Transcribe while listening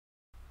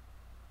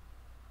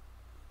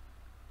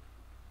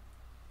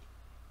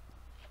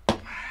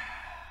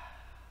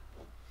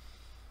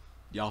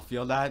Y'all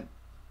feel that?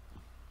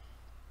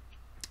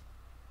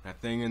 That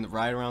thing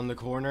right around the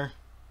corner?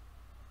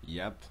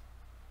 Yep.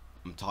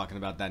 I'm talking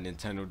about that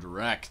Nintendo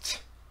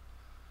Direct.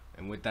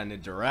 And with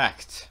that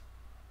Direct,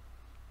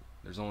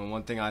 there's only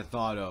one thing I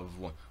thought of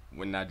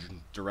when that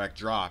Direct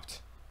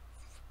dropped.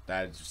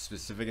 That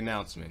specific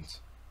announcement.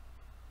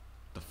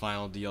 The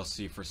final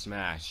DLC for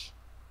Smash.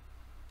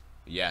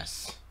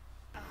 Yes.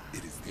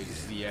 It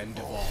is the end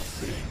of all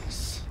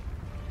things.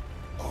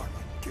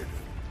 Armageddon.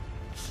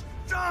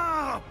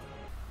 Stop!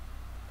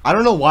 I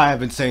don't know why I've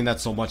been saying that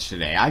so much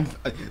today.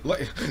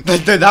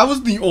 That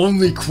was the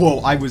only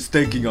quote I was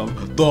thinking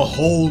of the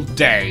whole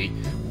day,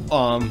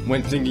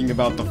 when thinking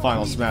about the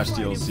final Smash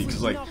DLC.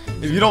 Cause like,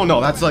 if you don't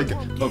know, that's like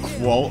a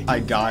quote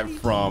I got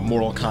from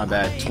Mortal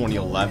Kombat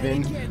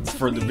 2011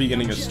 for the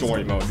beginning of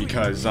story mode,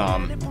 because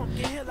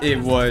it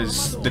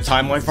was the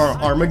timeline for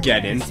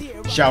Armageddon.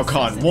 Shao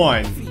Kahn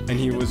won, and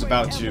he was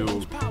about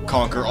to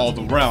conquer all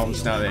the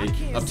realms. Now they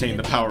obtained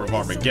the power of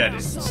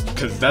Armageddon,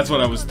 because that's what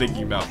I was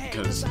thinking about.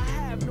 Because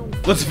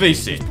let's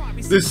face it,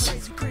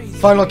 this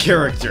final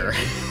character,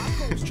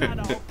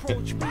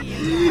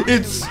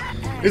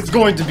 it's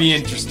going to be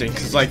interesting,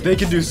 because like they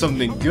can do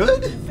something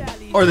good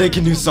or they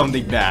can do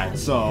something bad,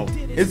 so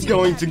it's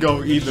going to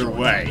go either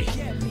way.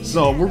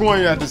 So we're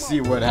going to have to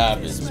see what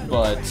happens,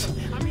 but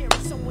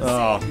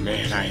oh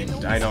man,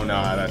 I don't know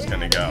how that's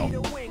gonna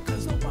go.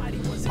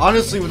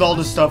 Honestly, with all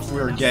the stuff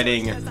we're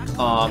getting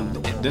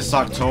this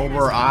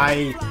October,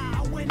 I'm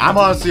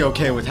honestly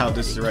okay with how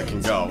this direct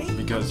can go,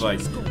 because like,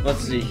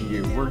 let's see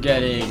here, we're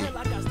getting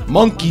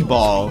Monkey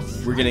Ball,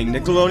 we're getting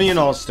Nickelodeon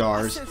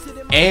All-Stars,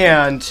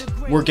 and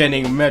we're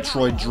getting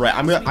Metroid Dread.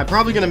 I'm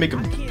probably gonna make a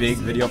big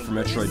video for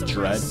Metroid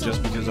Dread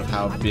just because of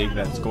how big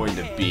that's going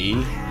to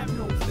be,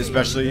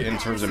 especially in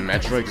terms of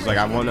Metroid, because like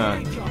I want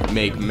to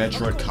make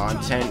Metroid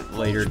content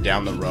later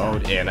down the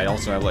road, and I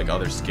also have like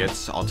other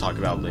skits I'll talk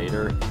about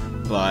later.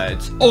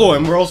 But oh,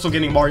 and we're also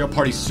getting Mario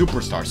Party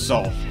Superstar,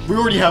 so we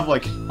already have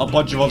like a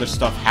bunch of other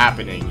stuff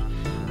happening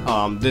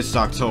this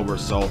October,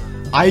 so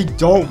I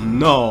don't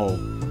know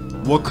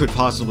what could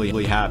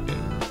possibly happen.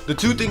 The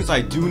two things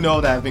I do know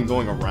that have been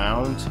going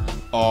around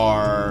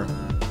are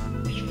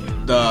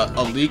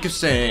a leak of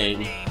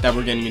saying that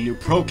we're getting a new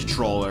Pro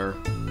Controller,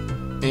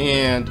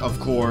 and of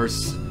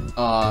course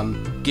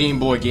Game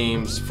Boy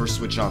games for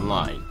Switch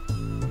Online.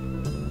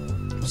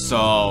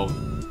 So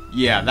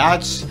yeah,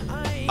 that's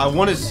I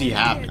want to see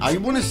happen. I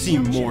want to see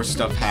more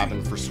stuff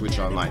happen for Switch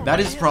Online. That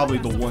is probably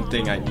the one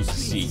thing I need to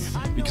see,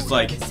 because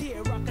like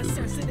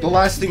the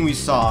last thing we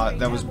saw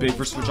that was big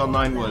for Switch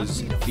Online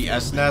was the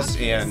SNES,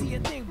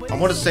 and I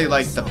want to say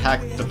like the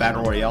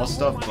Battle Royale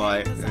stuff,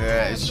 but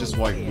it's just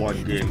like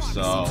one game,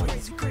 so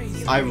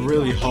I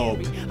really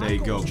hope they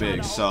go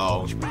big.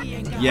 So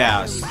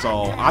yeah,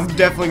 so I'm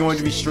definitely going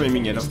to be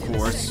streaming it, of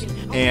course.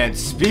 And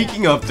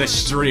speaking of the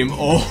stream,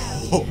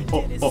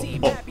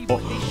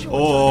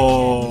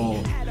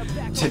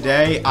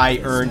 today I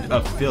earned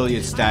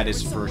affiliate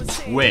status for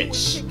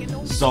Twitch,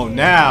 so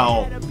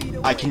now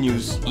I can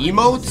use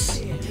emotes,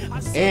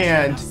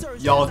 and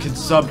y'all can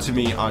sub to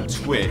me on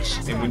Twitch.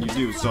 And when you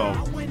do so,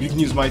 you can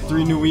use my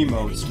 3 new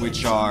emotes,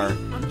 which are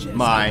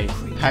my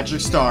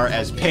Patrick Star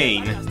as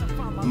Pain,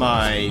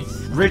 my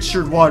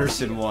Richard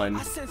Watterson one,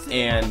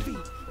 and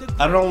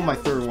I don't know what my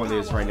third one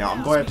is right now.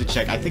 I'm going to have to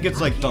check. I think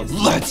it's like the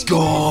Let's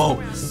Go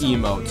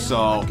emote,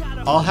 so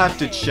I'll have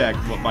to check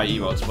what my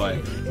emotes,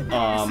 but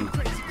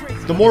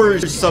the more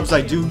subs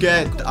I do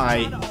get,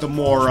 the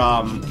more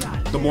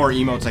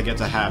emotes I get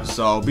to have.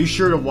 So be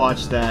sure to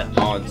watch that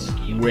on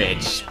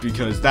Twitch,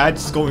 because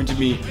that's going to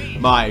be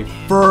my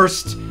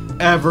first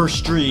ever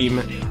stream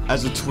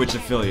as a Twitch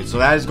affiliate. So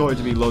that is going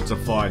to be loads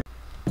of fun.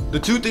 The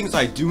two things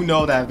I do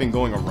know that have been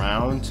going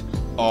around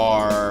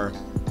are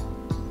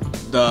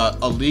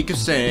a leak of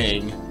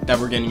saying that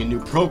we're getting a new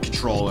Pro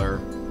Controller,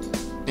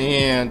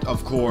 and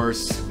of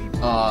course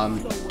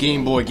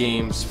Game Boy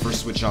games for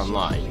Switch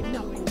Online.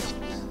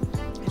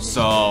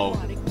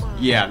 So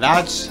yeah,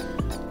 that's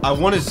I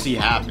want to see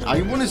happen.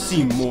 I want to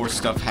see more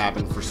stuff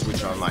happen for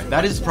Switch Online.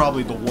 That is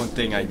probably the one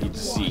thing I need to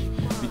see,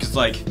 because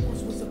like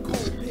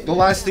the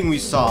last thing we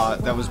saw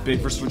that was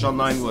big for Switch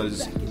Online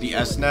was the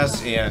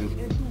SNES, and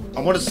I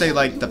want to say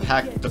like the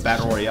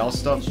Battle Royale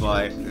stuff,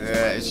 but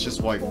it's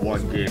just like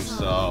one game,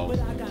 so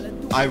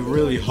I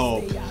really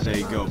hope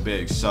they go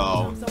big.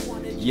 So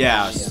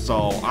yeah,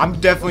 so I'm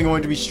definitely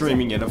going to be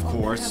streaming it, of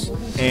course.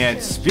 And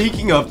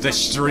speaking of the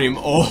stream,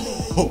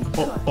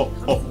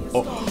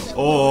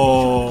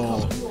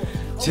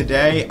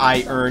 today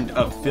I earned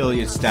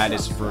affiliate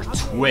status for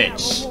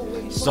Twitch,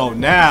 so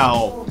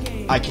now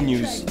I can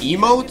use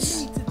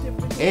emotes,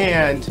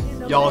 and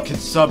y'all can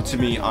sub to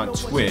me on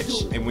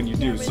Twitch. And when you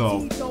do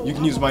so, you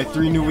can use my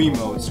 3 new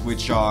emotes,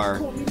 which are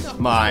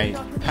my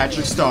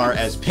Patrick Star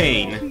as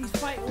Pain,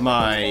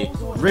 my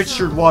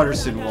Richard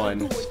Watterson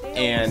one,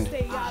 and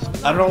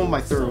I don't know what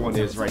my third one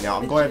is right now.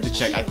 I'm going to have to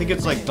check. I think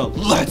it's like the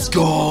 "Let's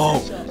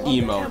Go"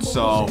 emote.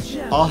 So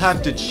I'll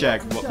have to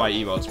check what my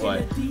emotes.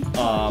 But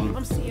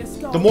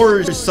the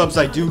more subs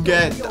I do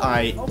get,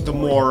 the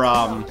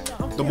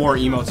more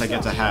emotes I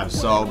get to have.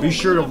 So be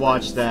sure to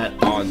watch that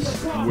on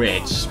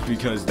Twitch,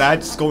 because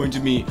that's going to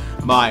be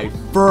my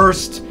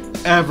first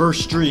ever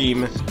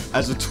stream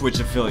as a Twitch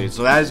affiliate.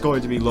 So that is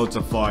going to be loads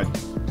of fun.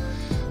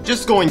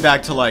 Just going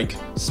back to like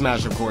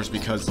Smash, of course,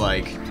 because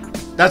like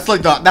that's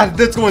like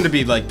that's going to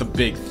be like the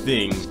big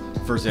thing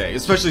for today,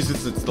 especially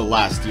since it's the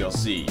last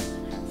DLC.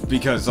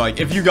 Because like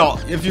if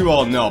you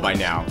all know by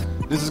now,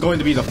 this is going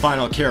to be the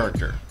final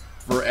character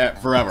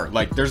forever.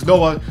 Like there's no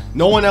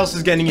one else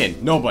is getting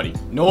in. Nobody.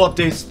 No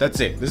updates. That's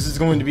it. This is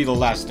going to be the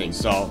last thing.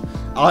 So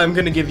I'm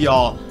gonna give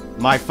y'all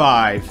my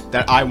 5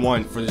 that I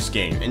want for this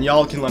game, and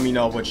y'all can let me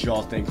know what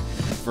y'all think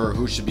for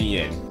who should be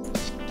in.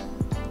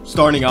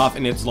 Starting off,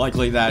 and it's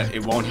likely that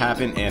it won't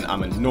happen, and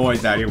I'm annoyed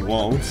that it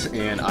won't,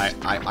 and I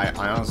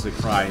honestly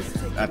cry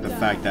at the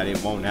fact that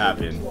it won't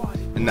happen,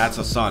 and that's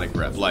a Sonic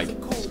rep. Like,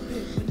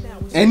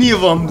 any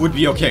of them would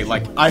be okay,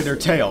 like either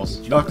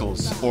Tails,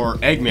 Knuckles, or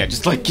Eggman.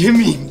 Just like, give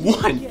me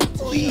one,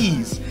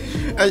 please.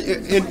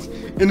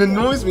 It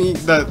annoys me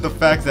that the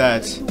fact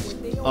that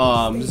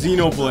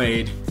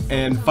Xenoblade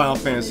and Final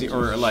Fantasy,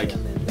 or like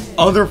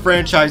other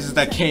franchises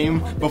that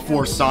came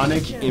before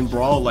Sonic in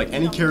Brawl, like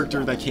any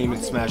character that came in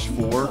Smash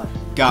 4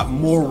 got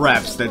more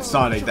reps than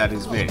Sonic that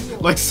has been.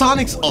 Like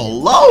Sonic's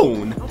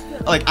alone.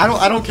 Like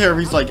I don't care if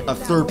he's like a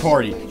third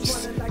party.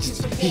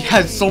 He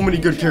has so many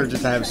good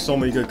characters that have so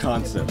many good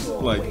concepts.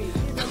 Like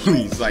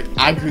please, like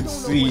I could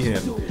see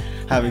him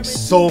having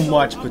so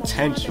much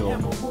potential,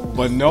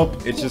 but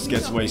nope, it just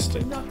gets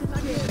wasted.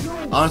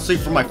 Honestly,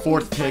 for my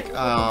 4th pick,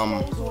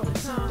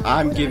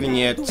 I'm giving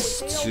it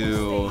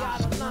to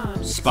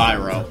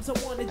Spyro.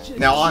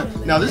 Now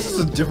this is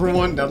a different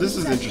one. Now this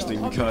is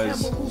interesting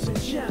because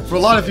for a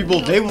lot of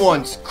people they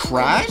want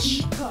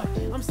Crash,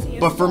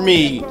 but for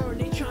me,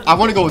 I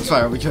want to go with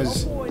Spyro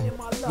because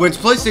when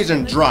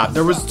PlayStation dropped,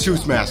 there was 2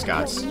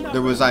 mascots.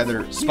 There was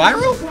either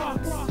Spyro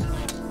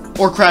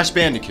or Crash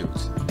Bandicoot,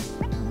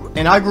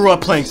 and I grew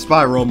up playing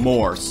Spyro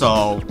more.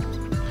 So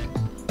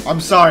I'm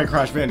sorry,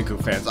 Crash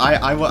Bandicoot fans.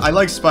 I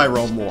like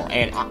Spyro more,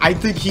 and I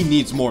think he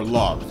needs more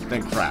love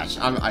than Crash.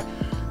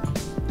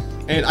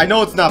 And I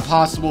know it's not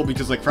possible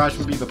because like Crash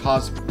would be the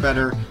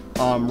better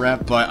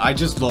rep, but I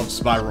just love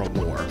Spyro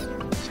more.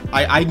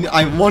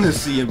 I want to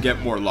see him get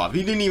more love.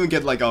 He didn't even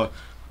get like a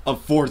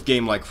 4th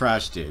game like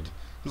Crash did.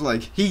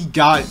 Like he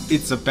got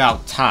It's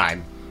About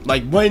Time.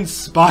 Like when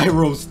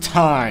Spyro's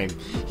time,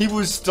 he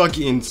was stuck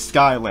in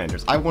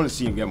Skylanders. I want to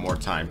see him get more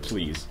time,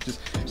 please.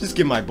 Just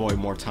give my boy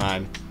more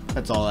time.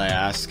 That's all I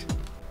ask.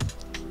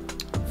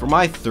 For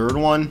my 3rd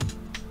one,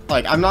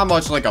 like I'm not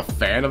much like a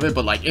fan of it,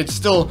 but like it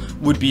still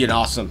would be an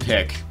awesome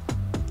pick.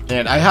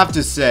 And I have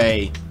to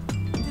say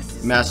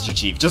Master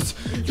Chief, just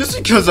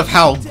because of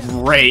how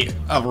great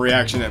of a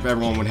reaction that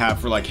everyone would have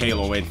for like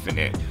Halo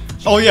Infinite.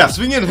 Oh yeah,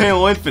 speaking of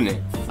Halo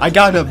Infinite, I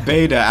got a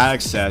beta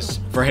access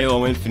for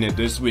Halo Infinite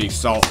this week,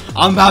 so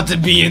I'm about to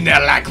be in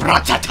there like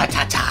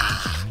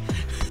rat-ta-ta-ta-ta.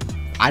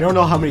 I don't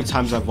know how many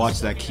times I've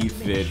watched that Keith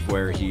vid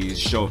where he's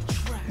showing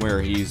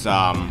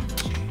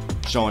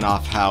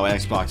off how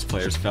Xbox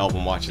players felt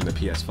when watching the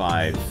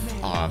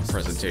PS5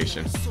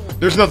 presentation.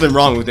 There's nothing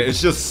wrong with it.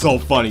 It's just so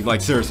funny.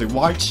 Like seriously,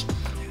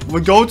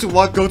 go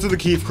to the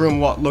Keith crew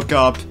and look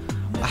up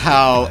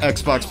how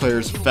Xbox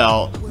players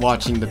felt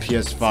watching the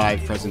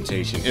PS5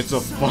 presentation. It's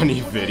a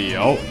funny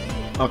video.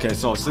 Okay,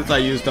 so since I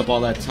used up all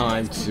that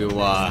time to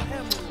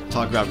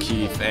talk about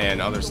Keith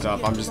and other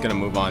stuff, I'm just gonna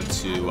move on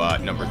to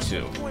number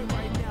 2.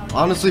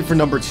 Honestly, for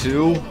number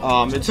 2,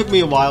 it took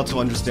me a while to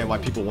understand why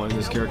people wanted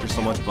this character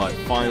so much, but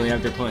finally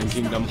after playing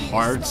Kingdom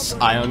Hearts,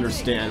 I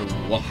understand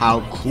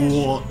how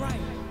cool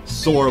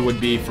Sora would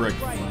be for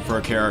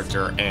a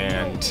character,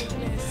 and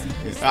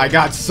I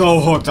got so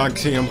hooked on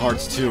Kingdom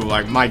Hearts 2.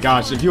 Like, my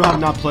gosh, if you have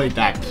not played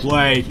that,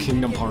 play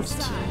Kingdom Hearts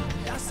 2.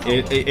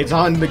 It's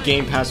on the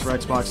Game Pass for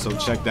Xbox, so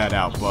check that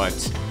out, but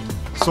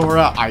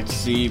Sora, I'd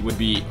see, would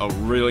be a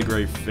really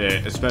great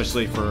fit,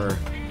 especially for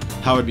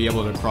how it'd be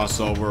able to cross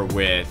over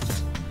with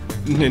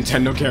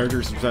Nintendo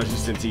characters, especially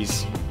since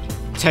he's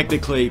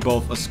technically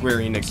both a Square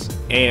Enix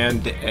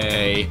and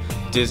a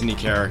Disney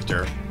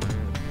character.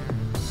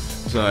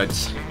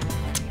 But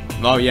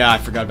oh yeah, I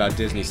forgot about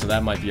Disney, so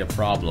that might be a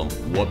problem.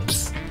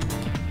 Whoops.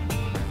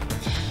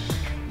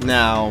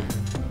 Now,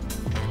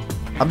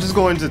 I'm just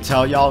going to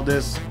tell y'all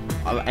this,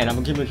 and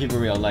I'm gonna keep it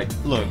real. Like,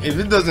 look, if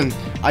it doesn't,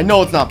 I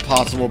know it's not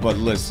possible, but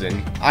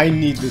listen, I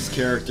need this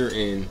character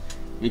in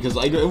because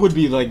like it would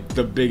be like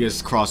the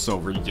biggest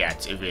crossover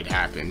yet if it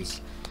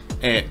happens.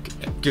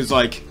 Because,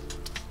 like,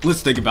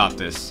 let's think about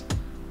this.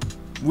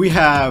 We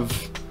have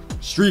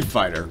Street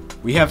Fighter,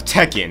 we have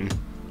Tekken,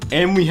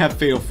 and we have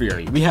Fatal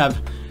Fury. We have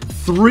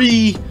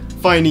 3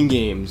 fighting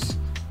games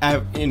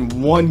in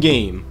one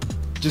game.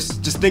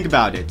 Just think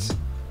about it.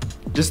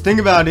 Just think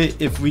about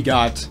it if we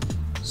got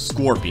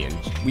Scorpion.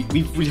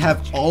 We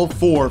have all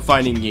 4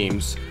 fighting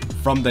games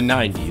from the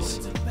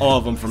 90s. All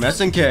of them from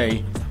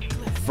SNK,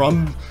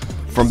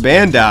 from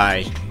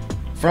Bandai,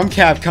 from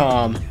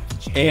Capcom,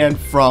 and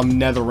from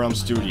NetherRealm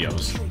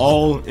Studios,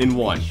 all in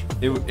one.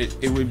 It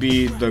would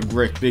be the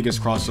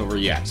biggest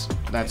crossover yet.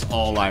 That's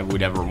all I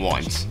would ever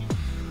want.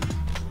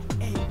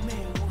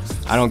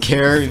 I don't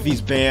care if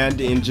he's banned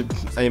in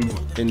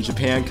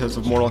Japan because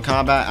of Mortal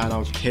Kombat. I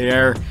don't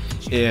care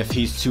if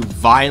he's too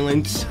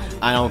violent.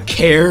 I don't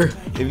care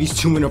if he's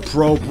too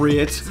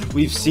inappropriate.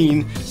 We've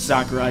seen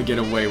Sakurai get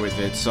away with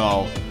it,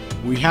 so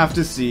we have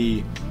to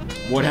see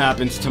what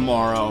happens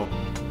tomorrow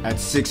at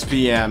 6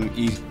 p.m.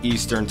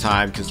 Eastern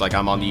time, because like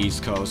I'm on the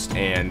East Coast,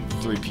 and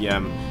 3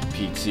 p.m.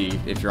 PT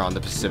if you're on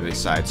the Pacific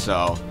side.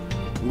 So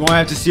we're gonna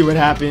have to see what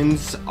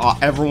happens.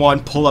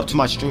 Everyone pull up to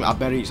my stream. I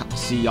better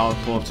see y'all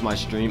pull up to my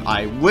stream.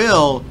 I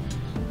will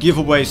give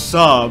away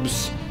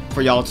subs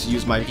for y'all to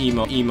use my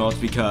emotes,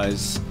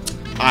 because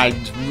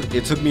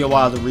it took me a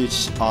while to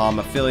reach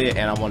affiliate,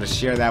 and I want to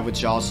share that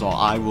with y'all. So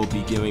I will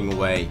be giving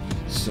away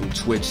some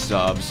Twitch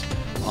subs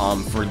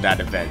for that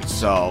event.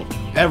 So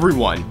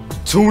everyone,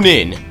 tune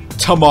in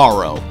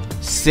tomorrow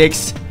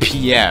 6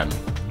 p.m.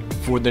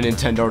 for the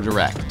Nintendo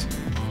Direct.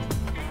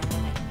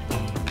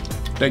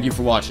 Thank you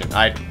for watching.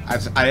 I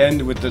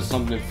ended with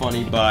something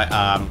funny, but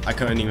I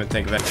couldn't even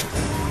think of it.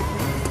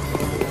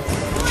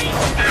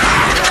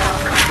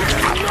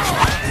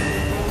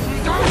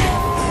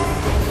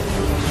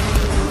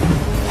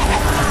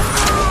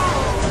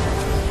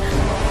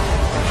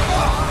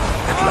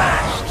 At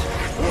last,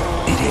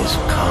 it has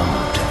come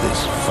to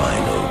this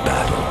final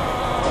battle.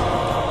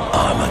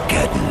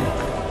 Armageddon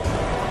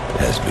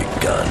has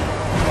begun.